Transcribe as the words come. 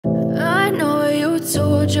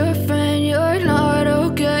told your friend you're not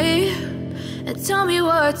okay, and tell me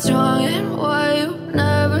what's wrong and why you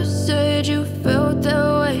never said you felt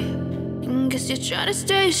that way. And guess you're trying to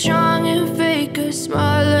stay strong and fake a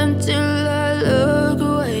smile until I look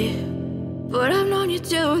away. But I've known you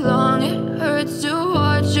too long, it hurts to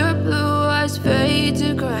watch your blue eyes fade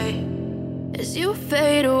to gray as you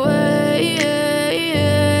fade away,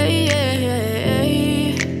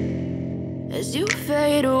 as you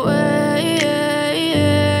fade away.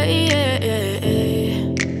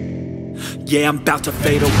 Yeah, I'm about to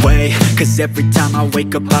fade away, cause every time I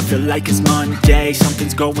wake up I feel like it's Monday.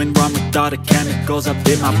 Something's going wrong with all the chemicals up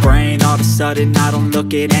in my brain. All of a sudden I don't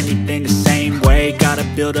look at anything the same way. Gotta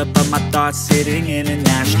build up of my thoughts sitting in an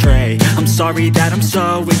ashtray. I'm sorry that I'm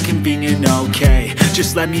so inconvenient, okay.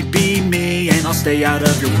 Just let me be me and I'll stay out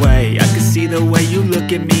of your way. I can see the way you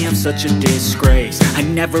look at me, I'm such a disgrace. I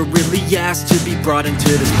never really asked to be brought into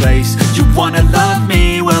this place. You wanna love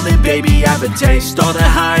me? Well then baby, have a taste. All the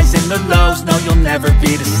highs and the lows, no, you'll never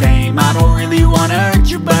be the same. I don't really wanna hurt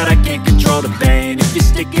you, but I can't control the pain. If you're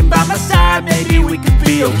sticking by my side, maybe we could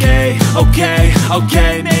be okay.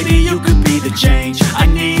 Okay, maybe you could be the change I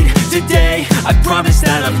need today. I promise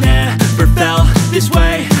that I've never felt this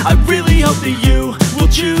way. I really hope that you will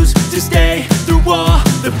choose to stay through all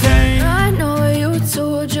the pain. I know you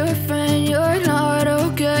told your friend you're not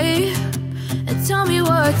okay, and tell me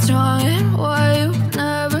what's wrong and why you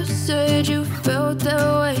never said you felt that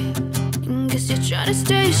way. Guess you're trying to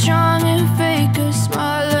stay strong and fake a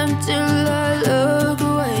smile until I look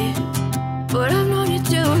away. But I've known you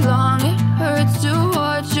too long, it hurts to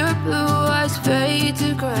watch your blue eyes fade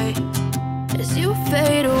to gray as you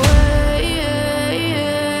fade away,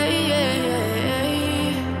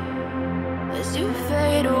 as you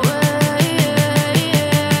fade away,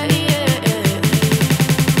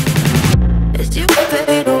 as you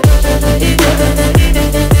fade away.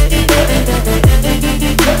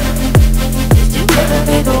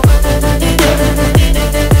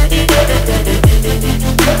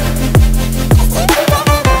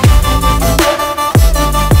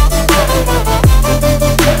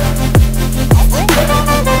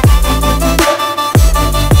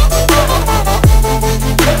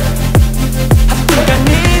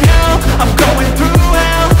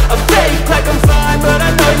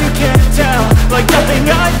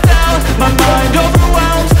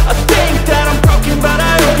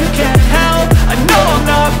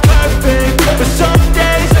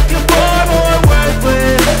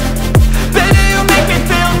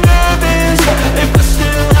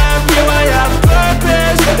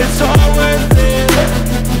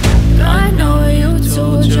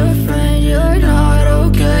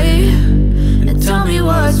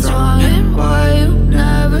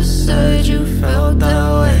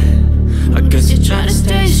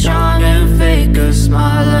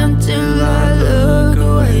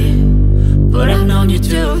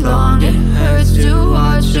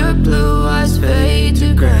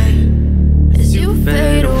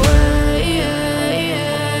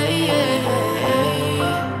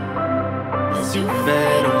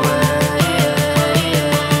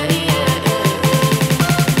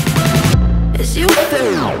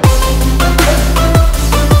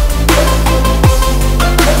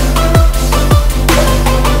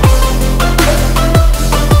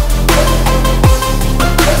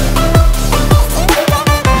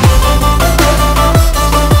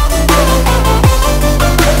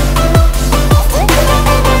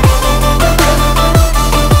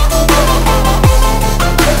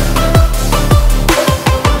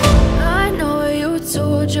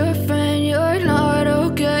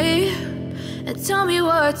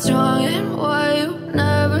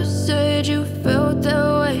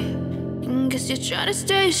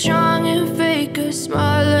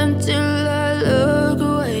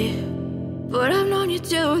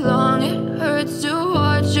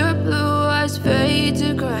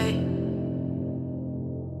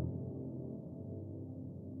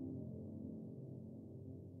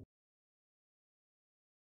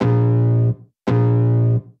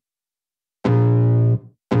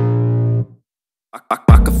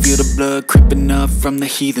 I can feel the blood creeping up from the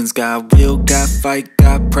heathens. Got will, got fight,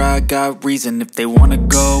 got pride, got reason. If they wanna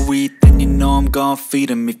go eat, then you know I'm gon' feed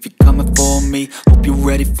them. If you're coming for me, hope you're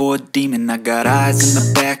ready for a demon. I got eyes in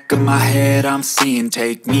the back of my head, I'm seeing.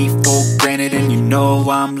 Take me for granted and you know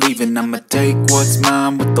I'm leaving. I'ma take what's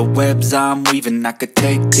mine with the webs I'm weaving. I could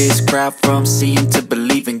take this crowd from seeing to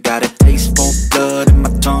believing. Got a taste for blood and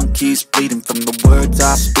my tongue keeps bleeding from the words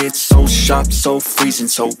I spit. So sharp, so freezing,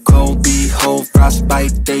 so cold. Behold,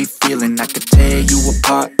 frostbite they feeling. I could tear you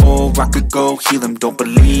apart or I could go heal them. Don't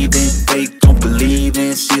believe in fate, don't believe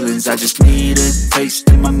in ceilings. I just need a taste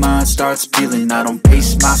and my mind starts peeling. I don't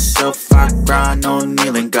pace myself, I grind on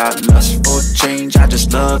kneeling. Got lust for change, I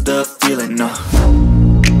just love the feeling.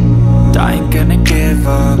 I ain't gonna give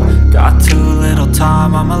up. Got too little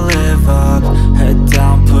time, I'ma live up. Head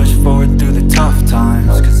down, push forward through the tough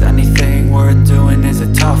times, cause anything worth doing is a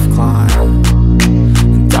tough climb.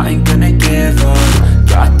 And I ain't gonna give up.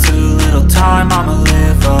 Got too little time, I'ma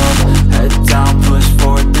live up. Head down, push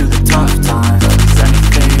forward through the tough times, cause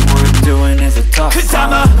anything worth doing is a tough climb. Cause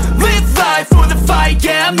I'ma live life for the fight,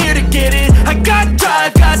 yeah, I'm here to get it. I got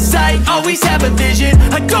drive, got sight, always have a vision.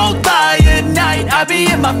 I don't lie at night, I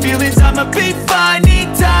be in my feelings. I'ma be fine, need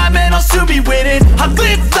time, and I'll soon be winning. I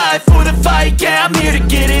live life for the fight, yeah, I'm here to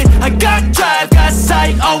get it. I got drive, got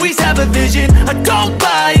sight, always have a vision. I don't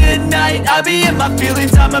lie at night, I be in my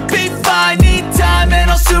feelings. I'ma be fine, need time, and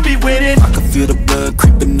I'll soon be winning. I can feel the blood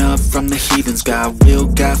creeping up from the heathens. Got will,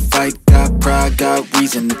 got fight, got pride, got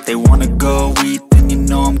reason. If they wanna go eat, then you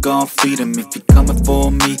know I'm gon' feed them. If you're coming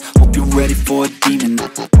for me, hope you're ready for a demon. I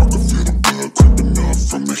can feel the blood creeping up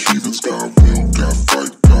from the heathens. Got will, got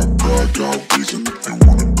fight, got pride, got reason. If they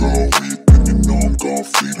wanna go eat, then you know I'm gon'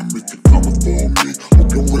 feed them. If you're coming for me,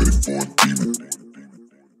 hope you're ready for a demon.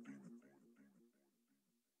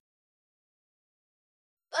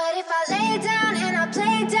 But if I lay down and I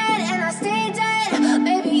play dead and I stay dead,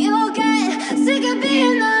 baby, you'll get sick of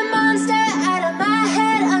being the monster out of my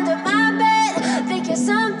head, under my bed. Think you're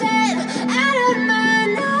something out of my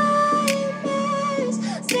nightmares,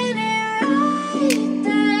 standing right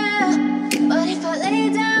there. But if I lay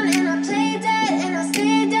down and I play dead and I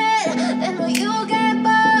stay dead, then will you get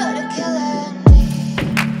bored of killing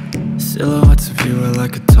me? Silhouettes of you are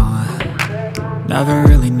like a taunt. Never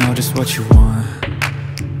really know just what you want.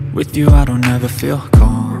 With you I don't ever feel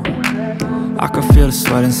calm. I can feel the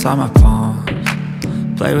sweat inside my palms.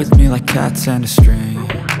 Play with me like cats and a string.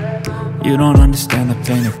 You don't understand the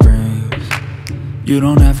pain it brings. You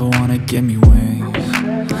don't ever wanna give me wings.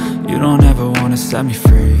 You don't ever wanna set me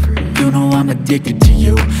free. You know I'm addicted to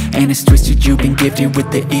you, and it's twisted, you've been gifted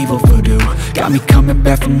with the evil voodoo. Got me coming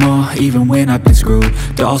back for more, even when I've been screwed.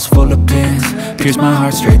 Dolls full of pins, pierce my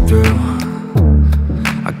heart straight through.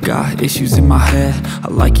 I got issues in my head, I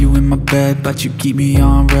like you in my bed, but you keep me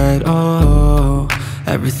on red. Oh,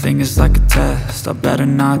 everything is like a test. I better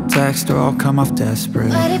not text or I'll come off desperate.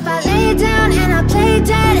 But if I lay down and I play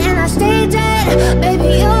dead and I stay dead,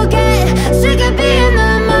 baby, you'll get sick of being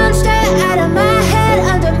the monster out of my head,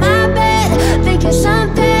 under my bed. Think you're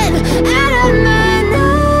something out of my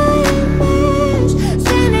nightmares,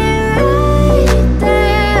 standing right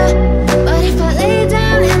there. But if I lay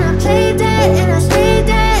down and I play dead and I stay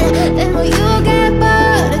dead, then will you get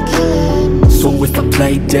bored of killing me? So if I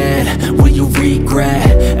play dead, will you regret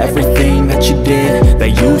everything that you did, that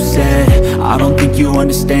you said? I don't think you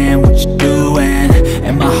understand what you're doing,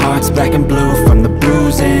 and my heart's black and blue from the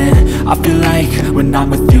bruising. I feel like when I'm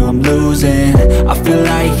with you I'm losing. I feel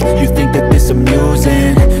like you think that this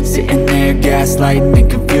amusing, sitting there gaslighting and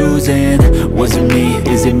confusing. Was it me?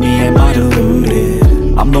 Is it me? Am I deluded?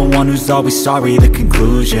 I'm the one who's always sorry, the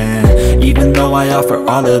conclusion, even though I offer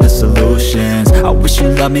all of the solutions. I wish you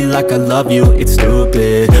loved me like I love you, it's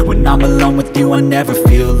stupid. When I'm alone with you I never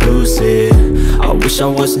feel lucid. I wish I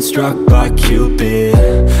wasn't struck by Cupid.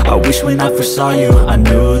 I wish when I first saw you I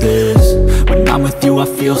knew this. When I'm with you I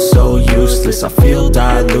feel so useless, I feel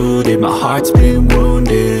diluted, my heart's been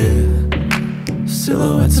wounded.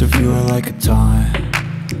 Silhouettes of you are like a taunt.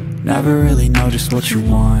 Never really know just what you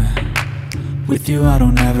want. With you I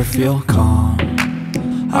don't ever feel calm.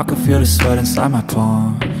 I can feel the sweat inside my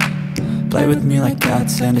palms. Play with me like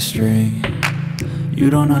cats and a string. You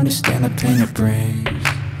don't understand the pain it brings.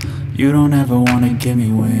 You don't ever wanna give me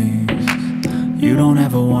wings. You don't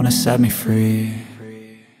ever wanna set me free.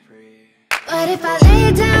 But if I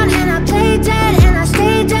lay down and I play dead and I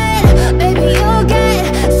stay dead, baby, you'll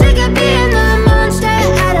get sick of being the monster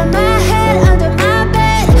out of my head, under my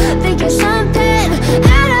bed. Think you're something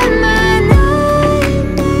out of my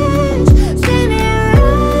nightmares, standing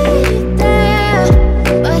right there.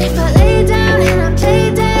 But if I lay down and I play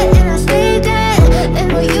dead and I stay dead, then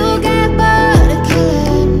will you get bored of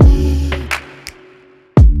killing me?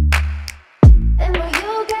 Then will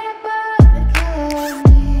you get bored of killing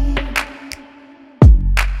me?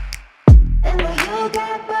 Then will you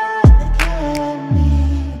get bored of killing me?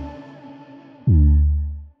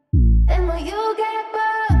 Then will you get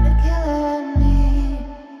bored of killing me?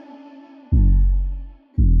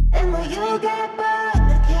 Then will you get bored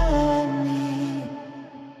of killing me?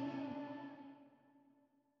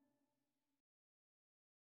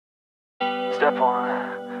 Step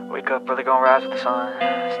 1, wake up early, gonna rise with the sun.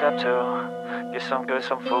 Step 2, get get some good,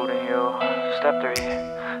 some food in you. Step 3,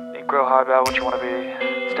 think real hard about what you wanna be.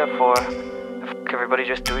 Step 4, everybody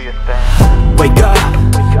just do your thing. Wake up,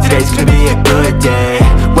 today's gonna be a good day.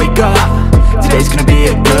 Wake up, today's gonna be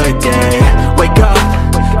a good day. Wake up,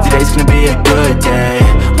 today's gonna be a good day.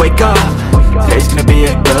 Wake up, today's gonna be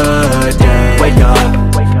a good day. Wake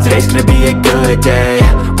up, today's gonna be a good day.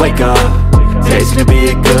 Wake up, today's gonna be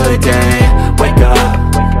a good day. Wake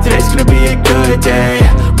up, today's gonna be a good day.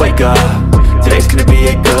 Wake up, today's gonna be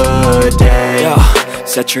a good day. Yo,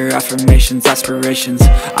 set your affirmations, aspirations.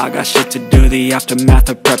 I got shit to do, the aftermath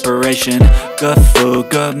of preparation. Good food,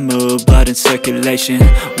 good mood, blood in circulation.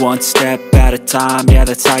 One step at a time, yeah,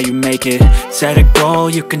 that's how you make it. Set a goal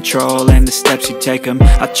you control and the steps you take them.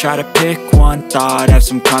 I try to pick one thought, have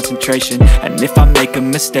some concentration. And if I make a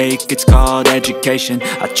mistake, it's called education.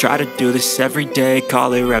 I try to do this every day,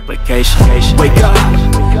 call it replication. Wake up,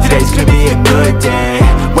 today's gonna be a good day.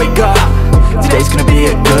 Wake up, today's gonna be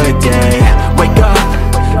a good day. Wake up,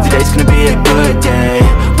 today's gonna be a good day.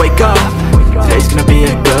 Wake up, today's gonna be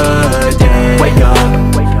a good day. Wake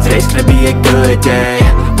up, today's gonna be a good day.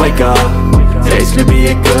 Wake up, today's gonna be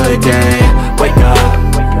a good day. Wake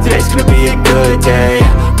up, today's gonna be a good day.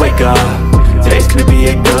 Wake up, today's gonna be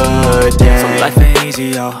a good day. So life ain't easy,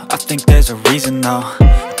 yo, I think there's a reason though.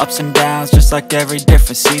 Ups and downs, just like every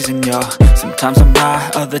different season, yo. Sometimes I'm high,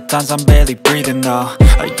 other times I'm barely breathing, though.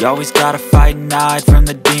 I always gotta fight and hide from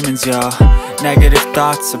the demons, yo. Negative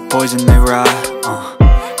thoughts are poison, they rot.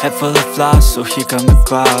 Head full of flies, so here come the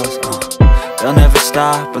clouds. They'll never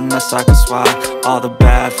stop unless I can swap all the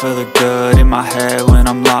bad for the good in my head when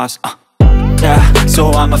I'm lost. Yeah,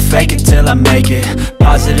 so I'ma fake it till I make it.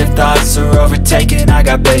 Positive thoughts are overtaken, I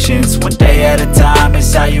got patience. One day at a time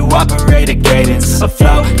is how you operate a cadence. A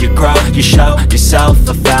flow, you grow, you show yourself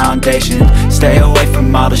a foundation. Stay away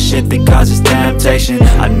from all the shit that causes temptation.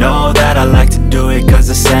 I know that I like to do it cause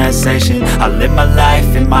it's sensation. I live my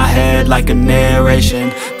life in my head like a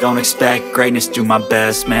narration. Don't expect greatness, do my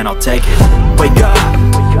best, man, I'll take it. Wake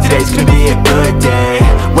up, today's gonna be a good day.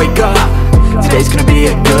 Wake up, today's gonna be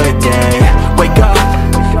a good day. Wake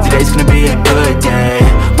up, today's gonna be a good day.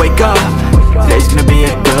 Wake up, today's gonna be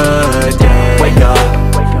a good day. Wake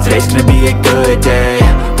up, today's gonna be a good day.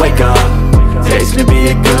 Wake up, today's gonna be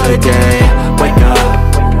a good day. Wake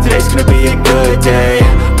up, today's gonna be a good day.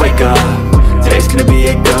 Wake up, today's gonna be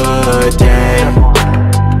a good day.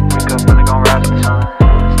 Wake up, really gon' rise to the sun.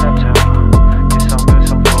 Step 2, get some good,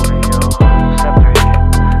 some food in you. Step 3,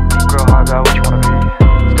 think real hard about what you wanna be.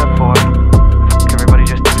 Step 4, everybody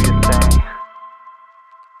just do your thing.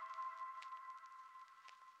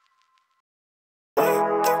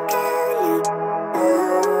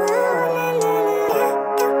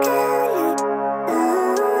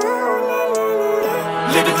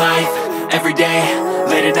 Living life, every day,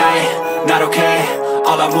 late at night, not okay.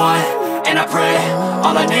 All I want, and I pray,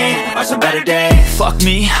 all I need are some better days. Fuck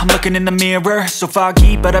me, I'm looking in the mirror, so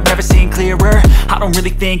foggy, but I've never seen clearer. I don't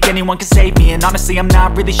really think anyone can save me, and honestly I'm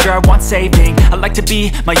not really sure I want saving. I like to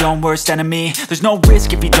be my own worst enemy. There's no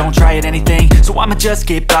risk if you don't try at anything, so I'ma just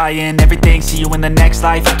keep buying everything. See you in the next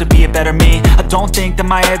life, have to be a better me. I don't think that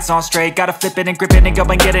my head's on straight, gotta flip it and grip it and go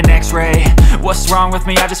and get an x-ray. What's wrong with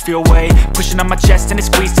me? I just feel weight pushing on my chest and it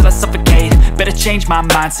squeezes till I suffocate. Better change my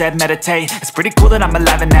mindset, meditate. It's pretty cool that I'm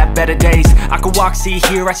alive and have better days. I could walk, see,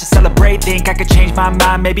 hear, I should celebrate. Think I could change my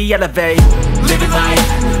mind, maybe elevate. Living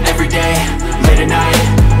life, every day, late at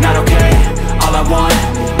night, not okay. All I want,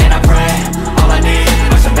 and I pray, all I need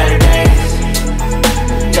are some better days.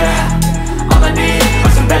 Yeah, all I need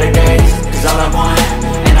are some better days. Cause all I want,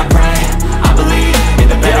 and I pray, I believe in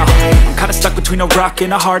the better days. I'm kinda stuck between a rock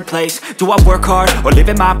and a hard place. Do I work hard or live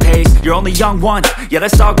at my pace? You're only young once, yeah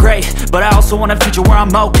that's all great, but I also want a future where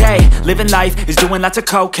I'm okay. Living life is doing lots of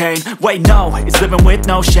cocaine. Wait no, it's living with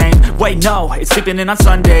no shame. Wait no, it's sleeping in on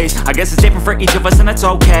Sundays. I guess it's different for each of us and that's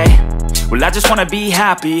okay. Well I just wanna be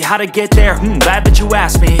happy, how to get there? Glad that you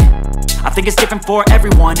asked me. I think it's different for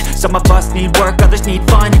everyone. Some of us need work, others need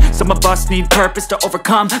fun. Some of us need purpose to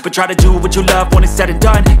overcome. But try to do what you love when it's said and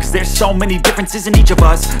done. Cause there's so many differences in each of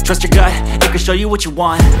us. Trust your gut, it can show you what you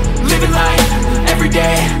want. Living life, every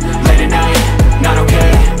day, late at night, not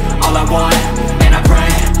okay. All I want, and I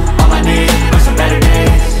pray, all I need are some better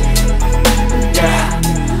days.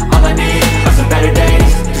 Yeah, all I need are some better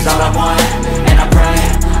days. Cause all I want, and I pray,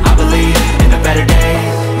 I believe in the better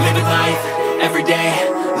days. Living life, every day,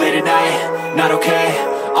 late at night, not okay.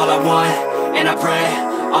 All I want, and I pray,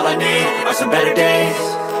 all I need are some better days.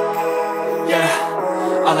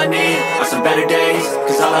 Yeah, all I need are some better days.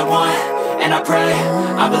 Cause all I want, and I pray,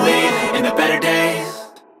 I believe in the better days.